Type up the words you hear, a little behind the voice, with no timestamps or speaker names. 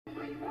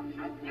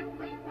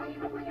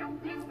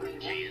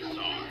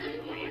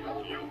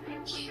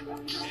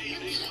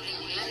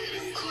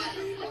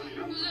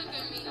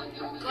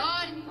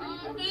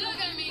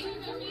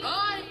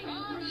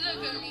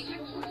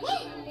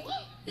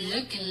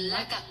Looking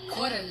like a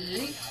quarter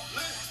lick.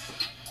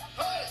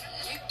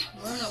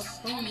 Run up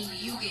on me,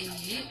 you get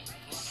hit.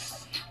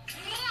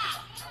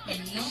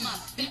 And know my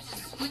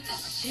bitches with the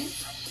shit.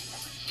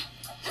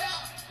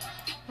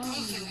 From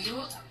New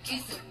York,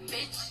 it's a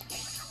bitch.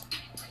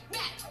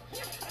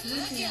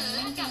 Looking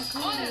like a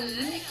quarter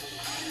lick.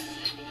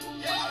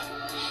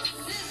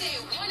 Since they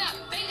wanna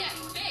bang that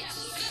bitch.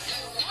 Since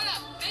they wanna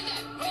bang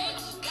that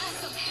bitch. Got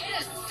some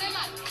haters in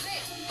my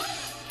clip.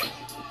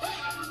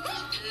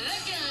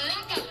 Looking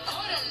like a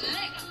quarter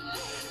lick.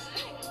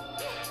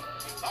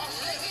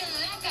 Looking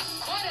like a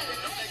quarter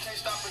lick. They can't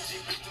stop a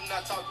G, bitch, do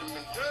not talk to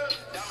me.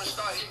 Diamond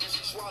start hitting,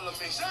 she swallow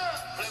me.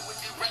 Play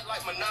with the rat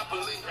like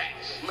Monopoly.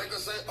 Make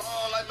her say,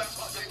 oh, like my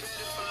fuck, they paid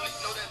it for leak.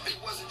 Know that bitch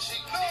wasn't cheap.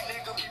 These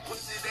niggas be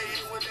pussy, they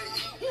eat what they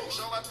eat.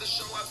 Show after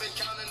show, I've been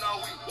counting all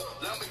week.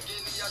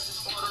 Lamborghini, I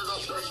just ordered up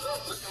straight.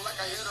 Looking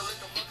like I hit her,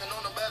 looking fucking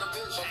on a better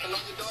bitch. Something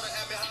on your daughter,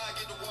 at me high,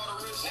 get the water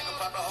rich. Nigga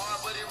poppin' hard,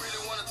 but he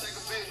really wanna take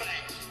a bit.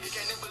 He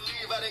can't even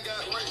believe I done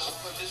got rich.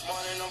 But this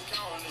morning, I'm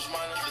counting this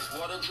money. This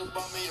water drip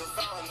on me, a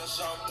fountain or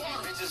something.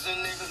 Bitches and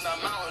niggas not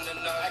mounting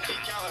enough. I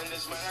keep counting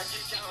this money, I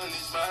keep counting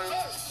these money.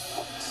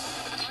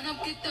 Run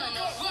up, get done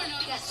up, run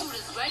up. Got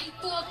shooters ready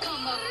for a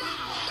come up.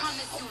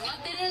 Promise you I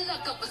didn't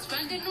look up. Was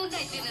grinding all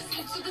night, didn't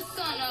sleep till the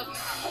sun up.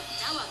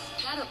 Now I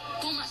gotta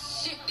pull my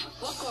shit.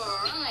 Walk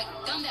around like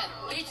I'm that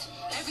bitch.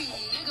 Every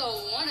nigga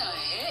wanna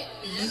hit.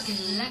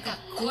 Looking like a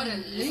quarter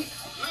lick.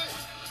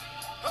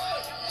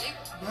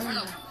 Run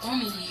up on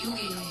me, you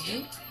get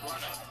hit.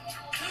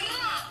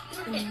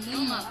 And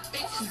know my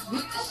bitches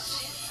with the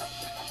shit.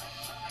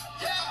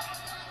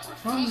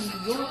 From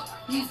New York,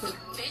 he's a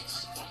bitch.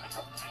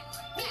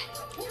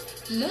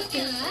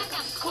 Looking like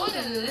a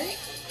quarter lick.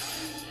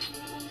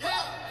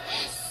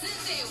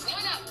 Since they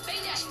wanna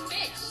bang that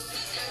bitch.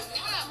 Since they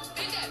wanna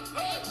bang that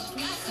bitch.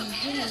 Got some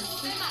haters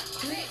in my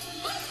clip.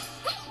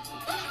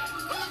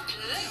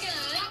 Looking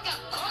like a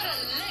quarter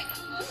lick.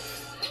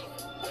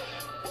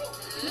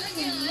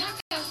 Looking like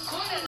a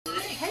quarter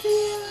lick.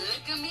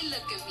 Look at me,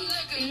 look at me.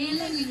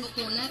 Let me look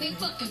on, now they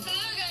fucking me.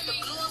 The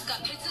glow up got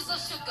bitches so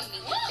shook at me.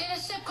 That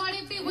shit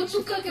Cardi B, what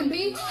you cooking,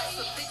 B?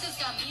 So bitches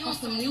got me on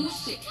some new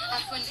shit.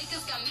 I swear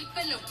niggas got me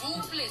feeling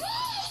ruthless.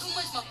 Too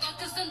much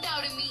motherfuckers done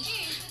doubted me.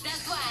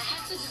 That's why I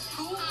had to just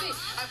prove it.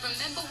 I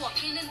remember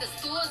walking in the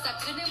stores, I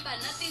couldn't buy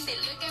nothing, they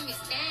look at me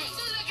stank.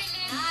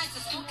 Now I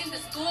just walk in the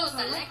stores,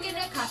 I like it,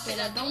 I cop it,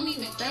 I don't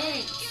even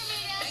think.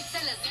 Big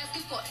sellers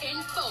asking for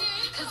info,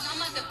 cause now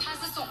my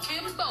deposits on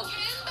Kimbo.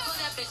 So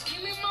that bitch,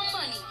 give me my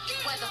money.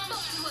 Why the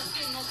fuck you was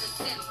getting all this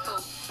info?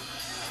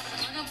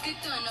 Run up, get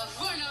done up,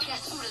 run up.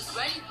 Got shooters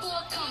ready for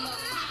a come up.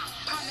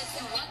 Promise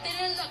you I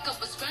didn't look up.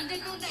 Was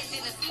grinding all night,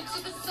 didn't sleep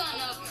till the sun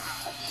up.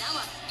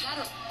 Now I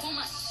gotta pull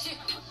my shit.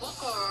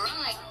 Walk around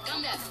like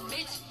I'm that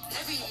bitch.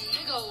 Every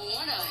nigga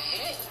wanna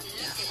hit.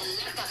 Looking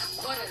like a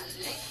quarter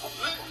lick.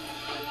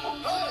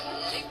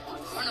 Lick.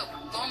 Run up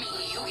on me,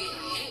 you get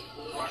hit.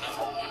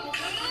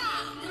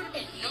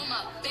 And know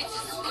my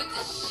bitches with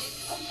the shit.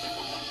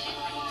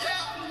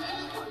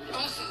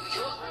 From New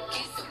York,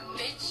 it's a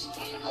bitch.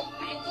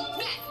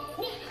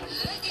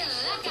 Looking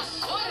like a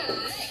quarter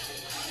lick.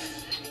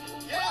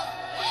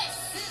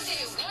 Since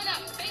they wanna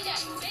bang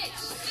that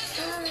bitch.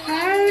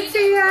 Hey,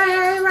 Tia,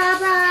 hey,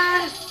 Rabbi.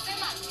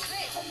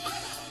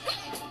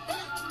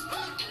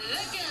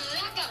 Looking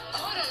like a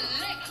quarter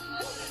lick.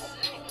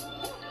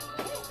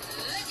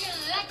 Looking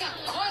like a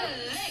quarter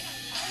lick.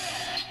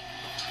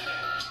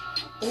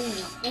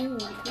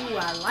 Ooh, I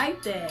like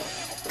that.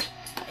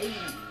 Hey,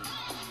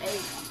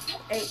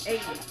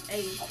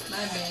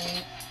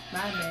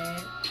 my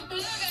bad.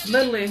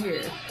 Little in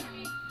here.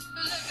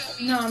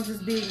 No, I'm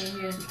just big in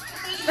here.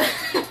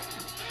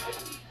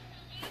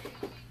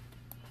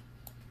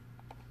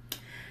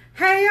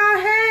 Hey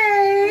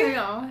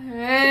y'all,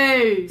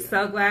 hey!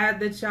 So glad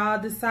that y'all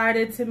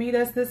decided to meet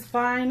us this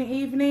fine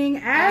evening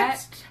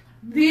at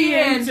The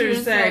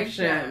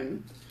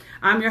Intersection.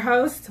 I'm your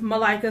host,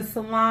 Malaika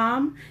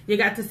Salam. You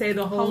got to say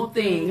the whole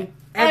thing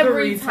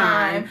every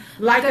time,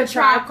 like a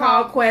Tribe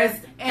Called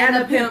Quest and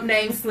a pimp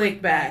named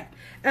Slickback.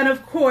 And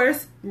of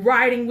course,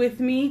 riding with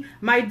me,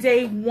 my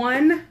day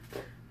one,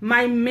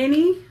 my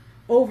mini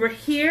over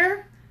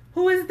here.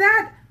 Who is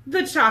that?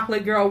 The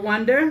Chocolate Girl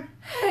Wonder.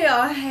 Hey,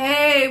 y'all,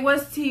 hey,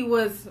 what's tea?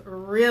 What's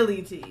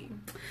really tea?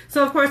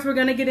 So, of course, we're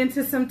going to get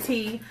into some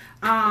tea.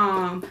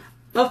 Of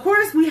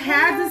course, we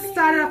had to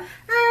start up.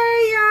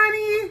 Hey,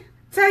 Yanni.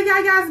 Tell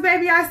Yaya's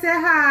baby I said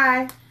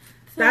hi.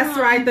 That's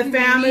right. The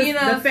fam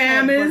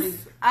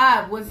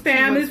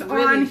is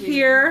on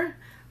here.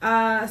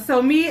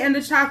 So me and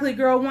the Chocolate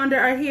Girl Wonder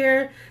are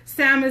here.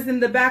 Sam is in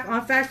the back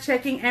on fact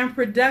checking and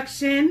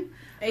production.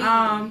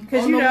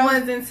 Because you know,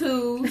 ones and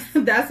twos.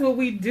 That's what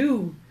we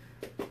do.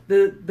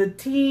 The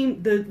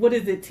team. What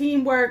is it?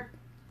 Teamwork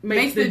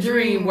makes the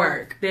dream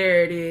work.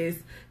 There it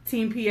is.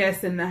 Team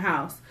PS in the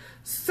house.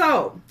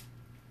 So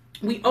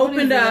we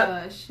opened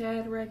up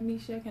Shadrach,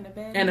 Meshach, and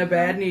a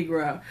bad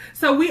Negro.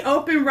 So we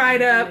opened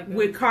right up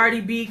with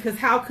Cardi B, because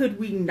how could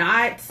we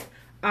not?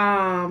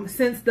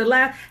 Since the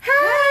last,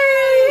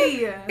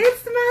 hey,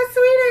 it's my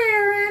sweet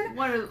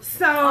Aaron.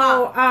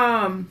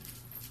 So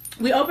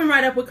we open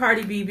right up with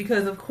Cardi B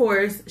because, of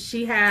course,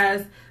 she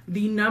has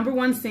the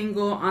 #1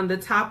 single on the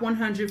top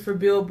 100 for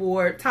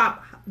Billboard,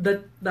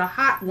 the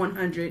Hot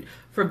 100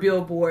 for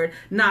Billboard.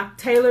 Knocked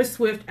Taylor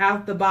Swift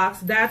out the box.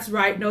 That's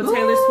right, no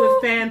Taylor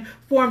Swift fan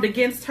formed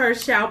against her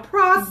shall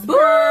prosper.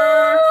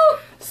 Boo!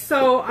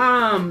 So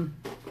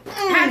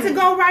had to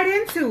go right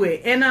into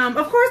it, and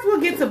of course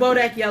we'll get to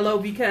Bodak Yellow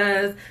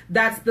because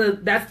that's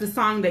the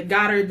song that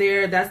got her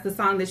there. That's the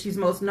song that she's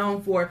most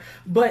known for.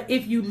 But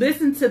if you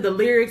listen to the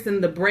lyrics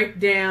and the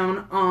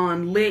breakdown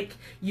on Lick,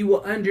 you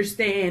will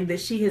understand that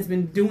she has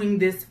been doing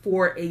this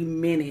for a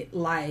minute.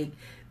 Like,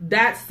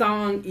 that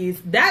song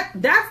is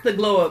that's the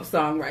glow up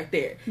song right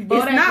there.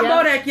 Bodak it's not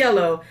Yellow. Bodak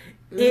Yellow.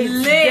 It's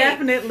Lick.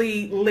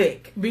 Definitely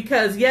Lick,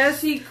 because yes,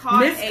 she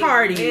Miss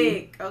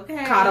Cardi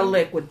caught a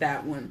lick with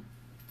that one.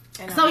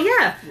 So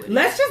yeah,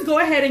 let's just go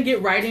ahead and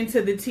get right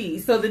into the tea.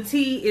 So the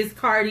tea is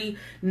Cardi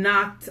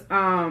knocked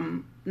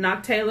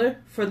Taylor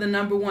for the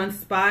 #1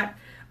 spot.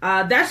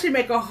 That should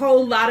make a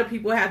whole lot of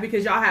people happy,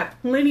 because y'all have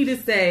plenty to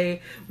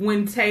say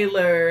when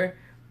Taylor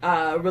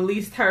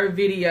released her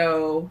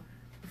video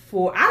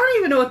for, I don't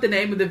even know what the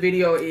name of the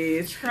video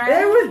is.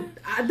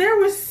 There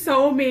was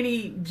so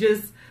many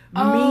just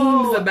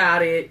memes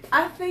about it.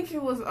 I think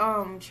it was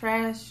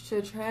trash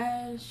to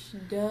trash,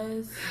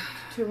 dust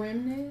to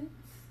remnants.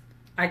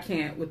 I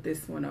can't with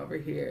this one over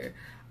here.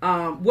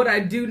 What I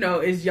do know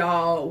is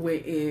y'all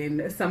went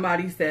in.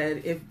 Somebody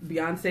said if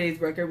Beyonce's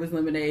record was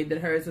Lemonade,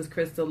 that hers was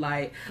Crystal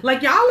Light.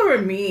 Like, y'all were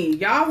mean.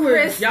 Y'all were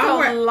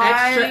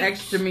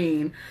extra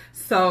mean.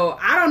 So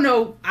I don't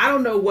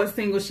know what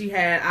single she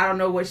had. I don't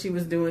know what she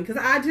was doing, because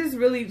I just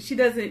really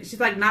she's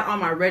like not on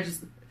my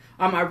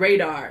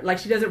radar. Like,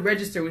 she doesn't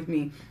register with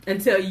me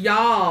until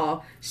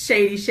y'all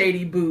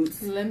shady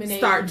boots Lemonade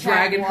start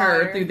dragging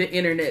her through the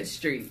internet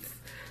streets.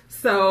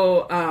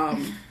 So,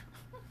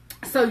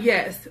 so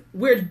yes,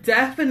 we're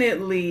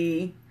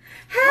definitely,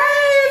 hey,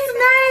 it's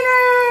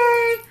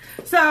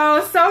Nene! So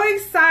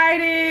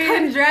excited.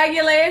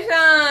 Congratulations.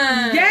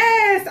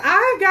 Yes,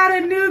 I've got a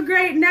new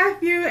great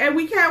nephew, and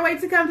we can't wait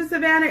to come to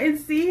Savannah and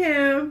see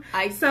him.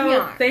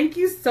 Thank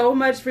you so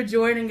much for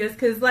joining us,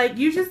 because, like,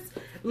 you just,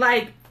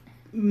 like,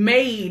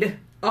 made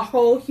a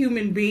whole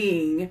human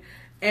being,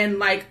 and,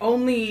 like,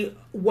 only,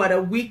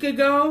 a week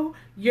ago,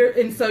 you're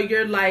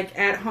like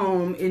at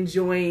home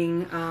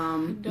enjoying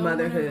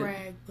motherhood.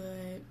 Brag, but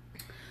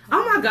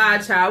oh my God,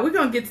 child, we're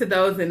gonna get to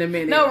those in a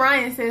minute. No,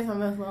 Ryan said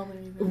something else wrong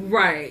with you.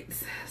 Right.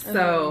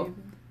 So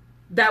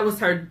that was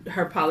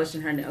her polishing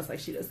her nails like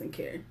she doesn't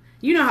care.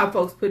 You know how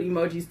folks put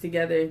emojis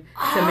together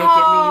to make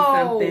it mean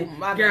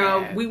something.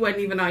 Girl, we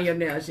wasn't even on your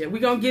nails yet.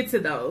 We're gonna get to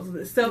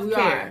those.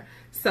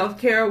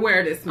 Self-care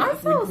awareness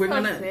month. I'm so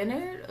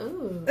self-centered.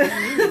 Ooh.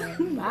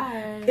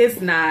 Bye. It's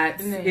not.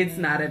 It's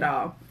not at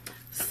all.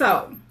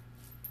 So,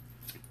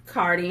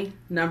 Cardi,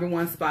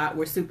 #1 spot.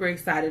 We're super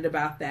excited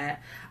about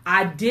that.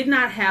 I did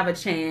not have a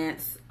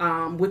chance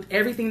with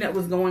everything that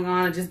was going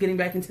on and just getting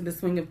back into the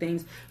swing of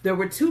things. There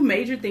were 2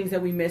 major things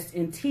that we missed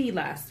in tea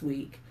last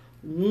week.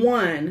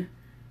 One,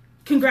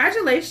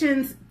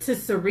 congratulations to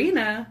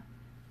Serena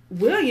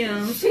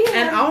Williams.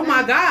 Oh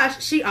my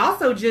gosh, she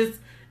also just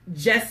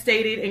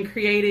gestated and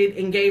created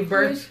and gave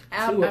birth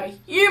to a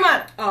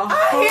human.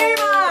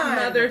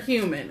 Another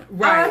human.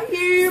 Right. A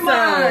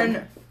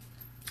human.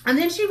 And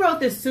then she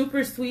wrote this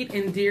super sweet,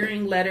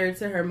 endearing letter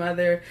to her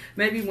mother.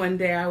 Maybe one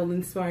day I will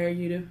inspire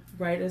you to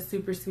write a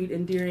super sweet,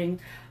 endearing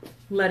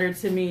letter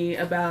to me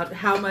about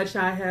how much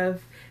I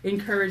have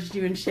encouraged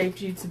you and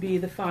shaped you to be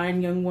the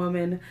fine young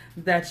woman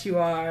that you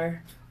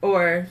are,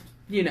 or,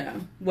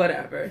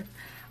 whatever.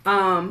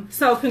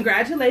 So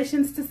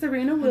congratulations to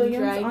Serena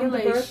Williams on the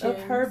birth of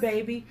her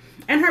baby.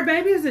 And her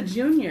baby is a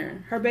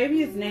junior. Her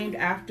baby is named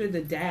after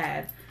the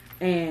dad.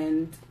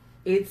 And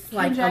it's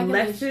like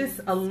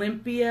Alexis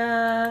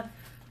Olympia.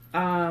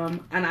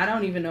 And I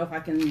don't even know if I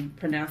can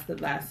pronounce the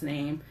last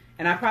name.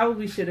 And I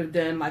probably should have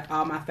done like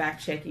all my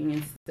fact checking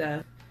and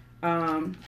stuff.